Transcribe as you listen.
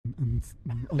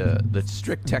the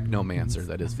strict technomancer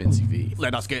that is Vincey V.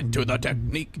 Let us get to the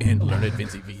technique and learn it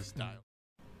Vincey V style.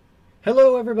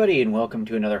 Hello everybody and welcome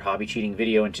to another hobby cheating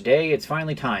video, and today it's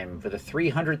finally time for the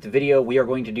 300th video. We are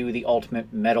going to do the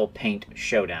ultimate metal paint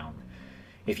showdown.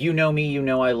 If you know me, you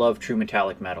know I love true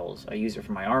metallic metals. I use it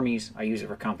for my armies, I use it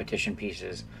for competition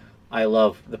pieces. I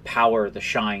love the power, the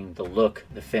shine, the look,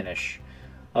 the finish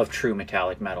of true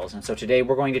metallic metals. And so today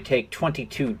we're going to take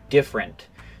 22 different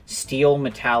steel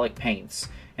metallic paints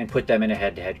and put them in a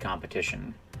head-to-head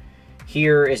competition.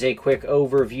 Here is a quick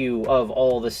overview of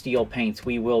all the steel paints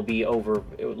we will be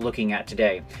looking at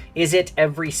today. Is it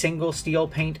every single steel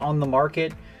paint on the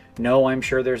market? No, I'm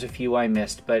sure there's a few I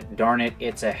missed, but darn it,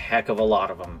 it's a heck of a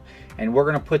lot of them. And we're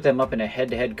going to put them up in a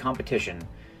head-to-head competition,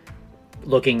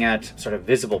 looking at sort of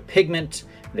visible pigment,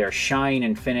 their shine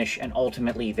and finish, and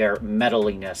ultimately their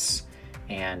Metaly-ness,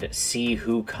 and see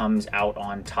who comes out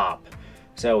on top.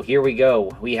 So here we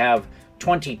go. We have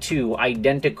 22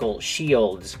 identical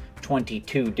shields,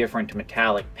 22 different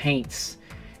metallic paints,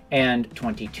 and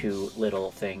 22 little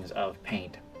things of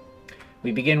paint.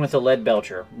 We begin with the lead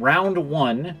belcher. Round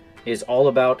one is all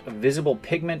about visible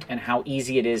pigment and how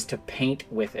easy it is to paint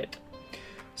with it.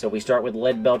 So we start with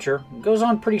lead belcher. It goes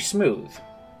on pretty smooth.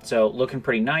 So looking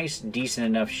pretty nice, decent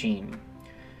enough sheen.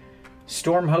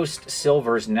 Stormhost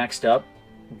silver's next up.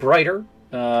 Brighter.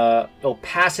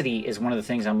 Opacity is one of the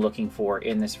things I'm looking for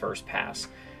in this first pass.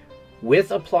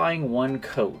 With applying one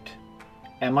coat,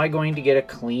 am I going to get a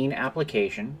clean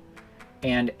application?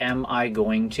 And am I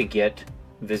going to get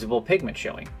visible pigment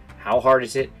showing? How hard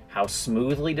is it? How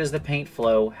smoothly does the paint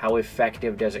flow? How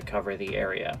effective does it cover the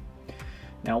area?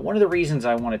 Now, one of the reasons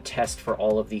I want to test for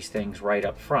all of these things right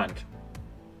up front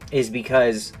is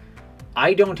because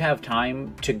I don't have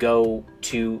time to go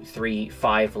 2, 3,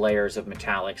 5 layers of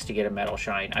metallics to get a metal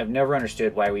shine. I've never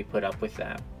understood why we put up with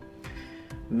that.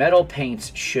 Metal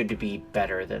paints should be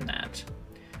better than that.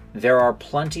 There are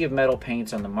plenty of metal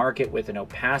paints on the market with an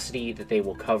opacity that they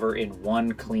will cover in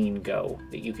one clean go,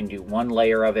 that you can do one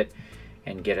layer of it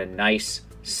and get a nice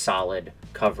solid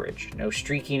coverage. No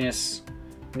streakiness,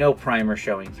 no primer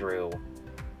showing through.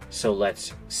 So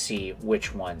let's see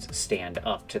which ones stand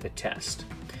up to the test.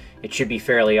 It should be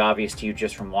fairly obvious to you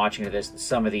just from watching this that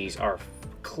some of these are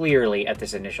clearly at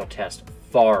this initial test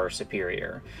far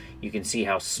superior. You can see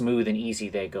how smooth and easy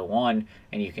they go on,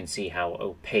 and you can see how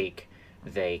opaque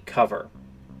they cover.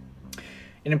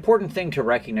 An important thing to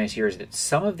recognize here is that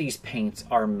some of these paints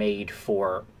are made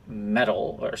for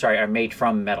metal, are made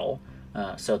from metal,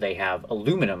 so they have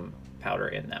aluminum powder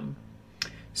in them.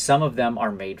 Some of them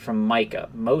are made from mica.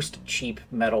 Most cheap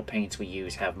metal paints we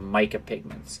use have mica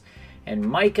pigments, and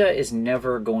mica is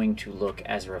never going to look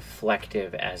as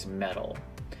reflective as metal.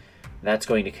 That's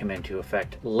going to come into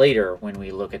effect later when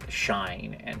we look at the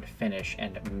shine and finish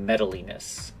and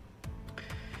Metaly-ness.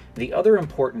 The other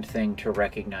important thing to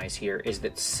recognize here is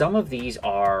that some of these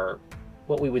are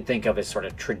what we would think of as sort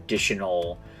of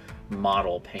traditional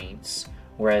model paints,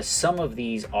 whereas some of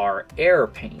these are air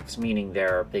paints, meaning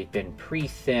they've been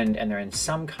pre-thinned and they're in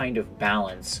some kind of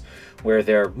balance where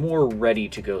they're more ready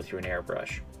to go through an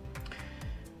airbrush.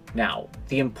 Now,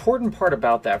 the important part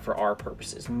about that for our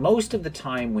purposes, most of the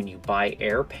time when you buy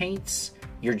air paints,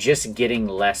 you're just getting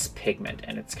less pigment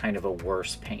and it's kind of a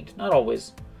worse paint. Not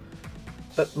always,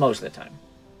 but most of the time.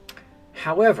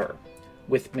 However,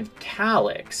 with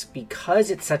metallics,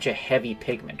 because it's such a heavy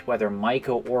pigment, whether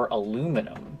mica or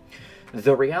aluminum,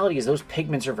 the reality is those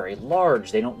pigments are very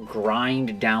large. They don't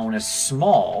grind down as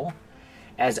small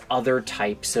as other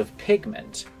types of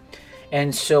pigment.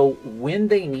 And so when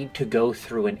they need to go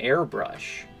through an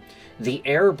airbrush, the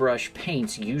airbrush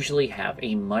paints usually have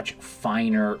a much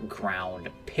finer ground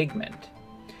pigment.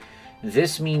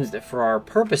 This means that for our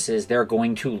purposes, they're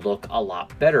going to look a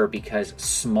lot better because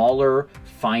smaller,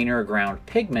 finer ground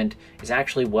pigment is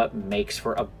actually what makes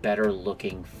for a better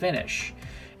looking finish.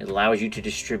 It allows you to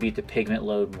distribute the pigment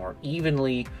load more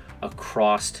evenly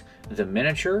across the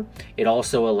miniature. It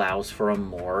also allows for a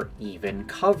more even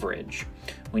coverage.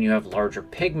 When you have larger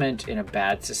pigment in a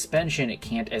bad suspension, it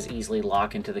can't as easily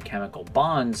lock into the chemical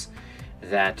bonds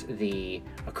that the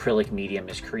acrylic medium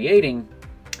is creating,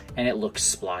 and it looks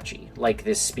splotchy, like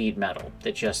this speed metal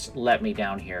that just let me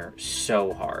down here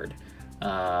so hard.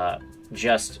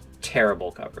 Just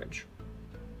terrible coverage.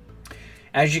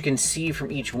 As you can see from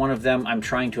each one of them, I'm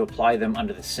trying to apply them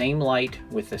under the same light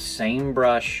with the same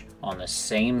brush on the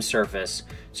same surface,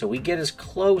 so we get as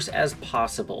close as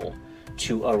possible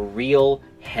to a real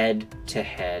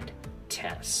head-to-head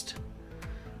test.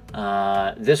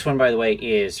 This one, by the way,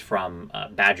 is from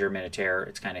Badger Minotaur.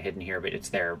 It's kind of hidden here, but it's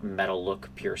their Metal Look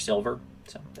Pure Silver.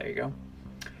 So there you go.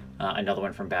 another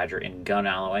one from Badger in gun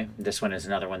alloy. This one is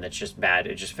another one that's just bad.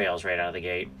 It just fails right out of the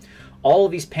gate. All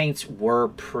of these paints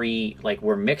were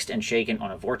were mixed and shaken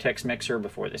on a vortex mixer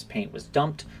before this paint was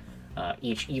dumped,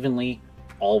 each evenly,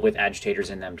 all with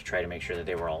agitators in them to try to make sure that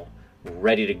they were all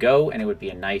ready to go, and it would be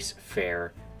a nice,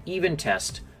 fair, even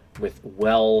test with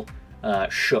well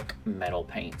shook metal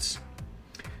paints.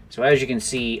 So as you can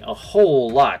see, a whole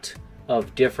lot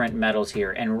of different metals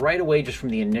here, and right away just from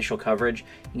the initial coverage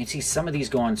you can see some of these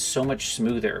go on so much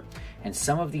smoother and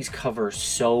some of these cover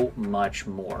so much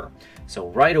more. So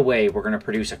right away we're going to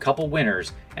produce a couple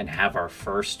winners and have our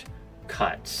first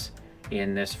cuts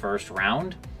in this first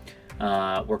round.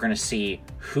 We're going to see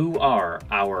who are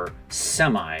our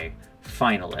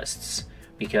semi-finalists,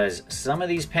 because some of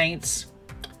these paints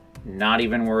not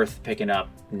even worth picking up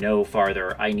no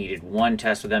farther. I needed one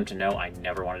test with them to know I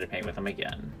never wanted to paint with them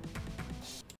again.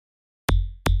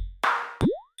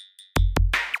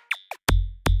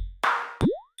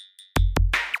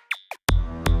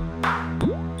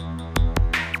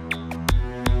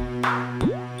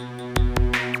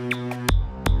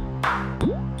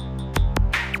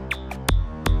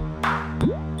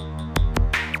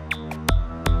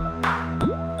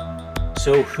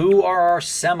 So who are our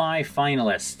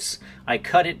semi-finalists? I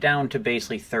cut it down to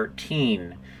basically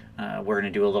 13. We're going to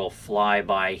do a little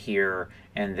flyby here,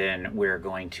 and then we're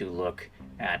going to look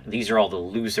at... These are all the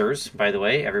losers, by the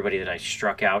way, everybody that I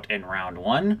struck out in round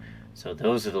 1. So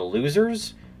those are the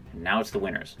losers, and now it's the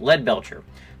winners. Lead Belcher.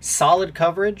 Solid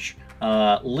coverage,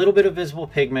 little bit of visible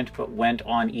pigment, but went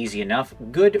on easy enough.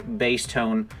 Good base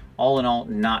tone, all in all,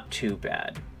 not too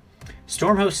bad.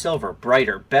 Stormhost Silver,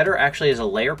 brighter, better actually as a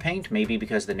layer paint, maybe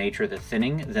because of the nature of the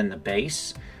thinning than the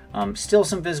base. Still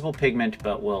some visible pigment,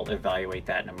 but we'll evaluate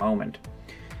that in a moment.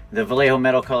 The Vallejo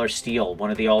Metal Color Steel,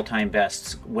 one of the all-time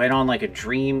bests, went on like a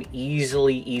dream,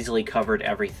 easily covered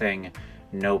everything,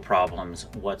 no problems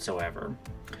whatsoever.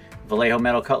 Vallejo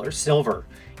Metal Color Silver,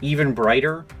 even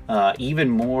brighter, even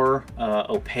more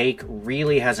opaque,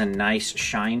 really has a nice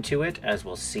shine to it, as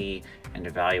we'll see and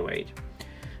evaluate.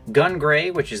 Gun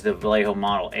Gray, which is the Vallejo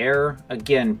Model Air,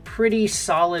 again, pretty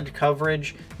solid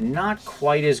coverage, not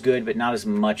quite as good, but not as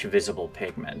much visible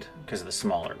pigment because of the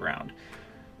smaller ground.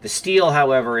 The Steel,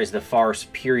 however, is the far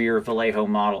superior Vallejo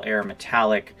Model Air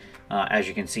Metallic. As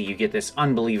you can see, you get this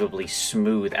unbelievably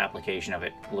smooth application of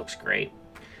it. Looks great.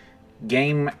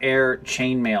 Game Air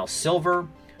Chainmail Silver.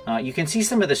 You can see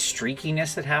some of the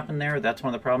streakiness that happened there. That's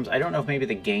one of the problems. I don't know if maybe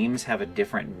the games have a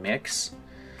different mix.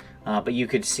 But you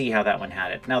could see how that one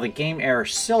had it. Now the Game Air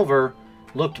Silver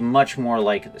looked much more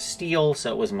like the Steel,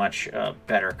 so it was much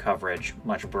better coverage,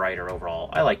 much brighter overall.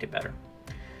 I liked it better.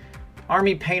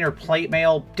 Army Painter Plate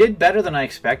Mail did better than I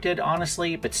expected,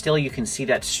 honestly, but still you can see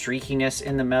that streakiness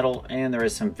in the metal, and there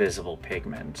is some visible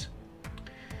pigment.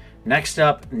 Next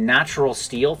up, Natural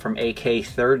Steel from AK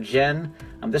 3rd Gen.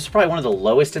 This is probably one of the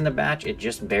lowest in the batch. It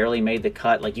just barely made the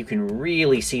cut. Like, you can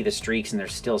really see the streaks, and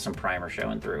there's still some primer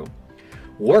showing through.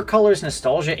 War Colors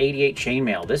Nostalgia 88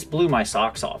 Chainmail. This blew my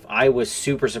socks off. I was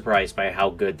super surprised by how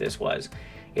good this was.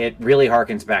 It really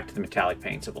harkens back to the metallic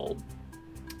paints of old.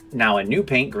 Now a new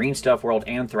paint, Green Stuff World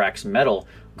Anthrax Metal.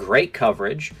 Great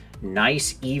coverage,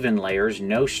 nice even layers,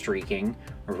 no streaking,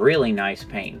 really nice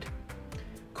paint.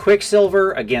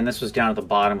 Quicksilver, again, this was down at the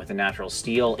bottom with the Natural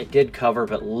Steel. It did cover,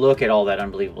 but look at all that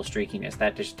unbelievable streakiness.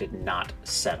 That just did not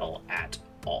settle at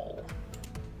all.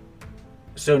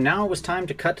 So now it was time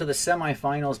to cut to the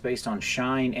semifinals based on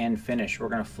shine and finish. We're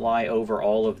going to fly over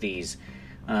all of these,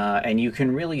 and you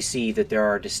can really see that there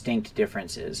are distinct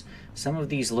differences. Some of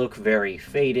these look very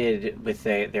faded, with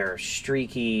they're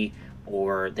streaky,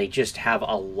 or they just have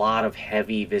a lot of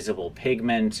heavy visible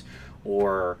pigment,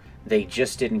 or they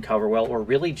just didn't cover well, or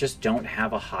really just don't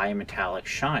have a high metallic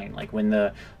shine. Like when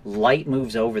the light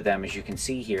moves over them, as you can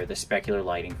see here, the specular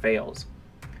lighting fails.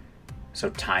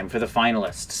 So time for the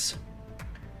finalists.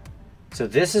 So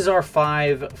this is our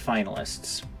 5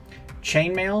 finalists.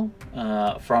 Chainmail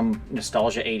from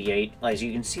Nostalgia 88. As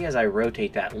you can see as I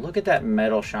rotate that, look at that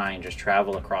metal shine just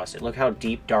travel across it. Look how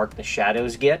deep dark the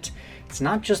shadows get. It's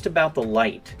not just about the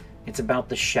light, it's about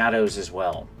the shadows as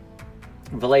well.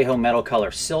 Vallejo Metal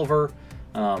Color Silver,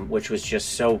 which was just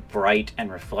so bright and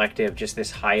reflective, just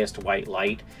this highest white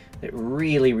light that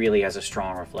really has a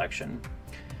strong reflection.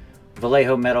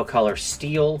 Vallejo Metal Color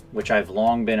Steel, which I've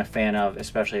long been a fan of,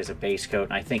 especially as a base coat.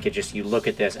 And I think it just, you look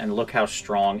at this and look how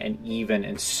strong and even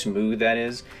and smooth that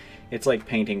is. It's like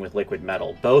painting with liquid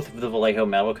metal. Both of the Vallejo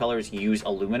Metal Colors use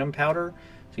aluminum powder,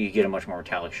 so you get a much more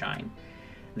metallic shine.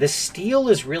 The Steel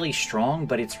is really strong,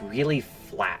 but it's really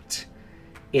flat.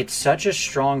 It's such a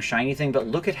strong shiny thing, but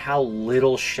look at how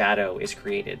little shadow is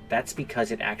created. That's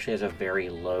because it actually has a very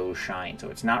low shine, so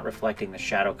it's not reflecting the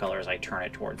shadow color as I turn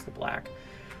it towards the black.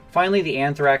 Finally, the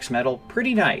anthrax metal,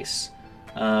 pretty nice.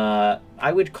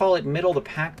 I would call it middle of the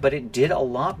pack, but it did a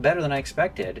lot better than I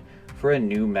expected for a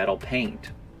new metal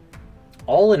paint.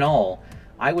 All in all,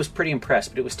 I was pretty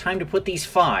impressed, but it was time to put these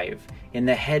 5 in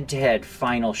the head-to-head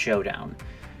final showdown.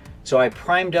 So I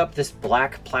primed up this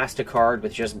black plastic card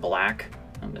with just black.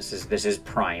 This is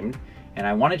primed, and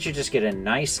I wanted to just get a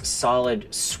nice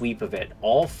solid sweep of it,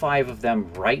 all 5 of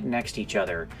them right next to each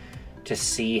other, to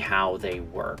see how they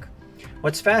work.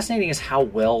 What's fascinating is how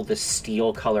well the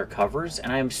steel color covers,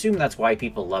 and I assume that's why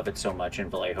people love it so much in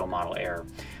Vallejo Model Air.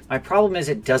 My problem is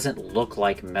it doesn't look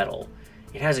like metal.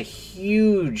 It has a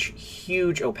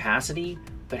huge opacity,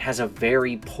 but has a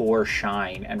very poor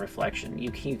shine and reflection.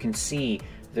 You can see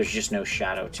there's just no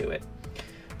shadow to it.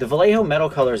 The Vallejo metal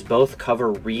colors both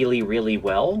cover really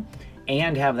well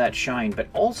and have that shine, but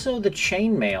also the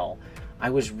chainmail,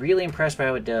 I was really impressed by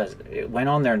how it does. It went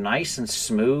on there nice and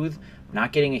smooth,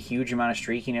 not getting a huge amount of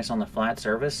streakiness on the flat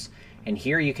surface. And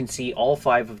here you can see all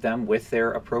 5 of them with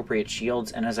their appropriate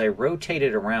shields, and as I rotate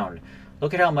it around,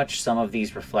 look at how much some of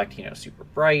these reflect, super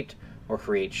bright or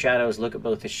create shadows. Look at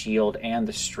both the shield and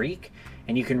the streak,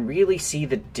 and you can really see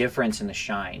the difference in the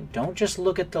shine. Don't just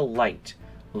look at the light.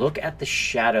 Look at the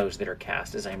shadows that are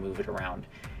cast as I move it around.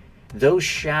 Those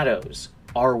shadows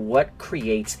are what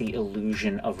creates the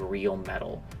illusion of real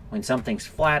metal. When something's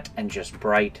flat and just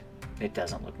bright, it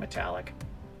doesn't look metallic.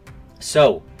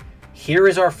 So, here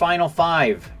is our final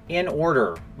 5 in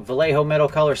order: Vallejo Metal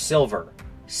Color Silver,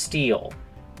 Steel,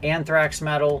 Anthrax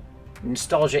Metal,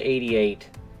 Nostalgia 88,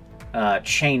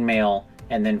 Chainmail,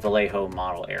 and then Vallejo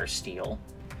Model Air Steel.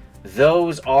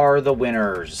 Those are the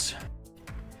winners.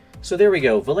 So there we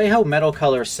go. Vallejo Metal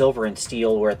Color Silver and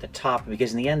Steel were at the top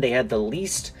because in the end they had the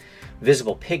least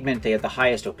visible pigment, they had the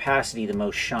highest opacity, the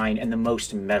most shine, and the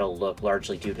most metal look,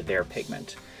 largely due to their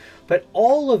pigment. But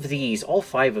all of these, all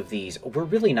 5 of these, were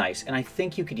really nice, and I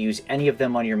think you could use any of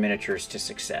them on your miniatures to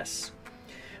success.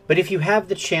 But if you have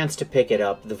the chance to pick it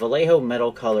up, the Vallejo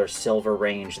Metal Color Silver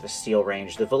range, the Steel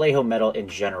range, the Vallejo Metal in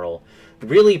general,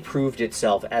 really proved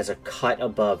itself as a cut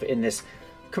above in this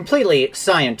completely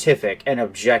scientific and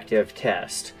objective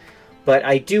test. But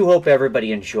I do hope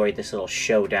everybody enjoyed this little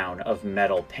showdown of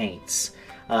metal paints,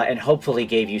 and hopefully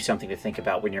gave you something to think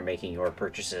about when you're making your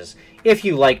purchases. If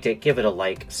you liked it, give it a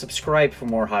like, subscribe for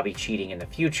more hobby cheating in the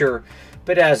future.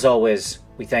 But as always,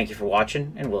 we thank you for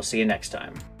watching, and we'll see you next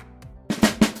time.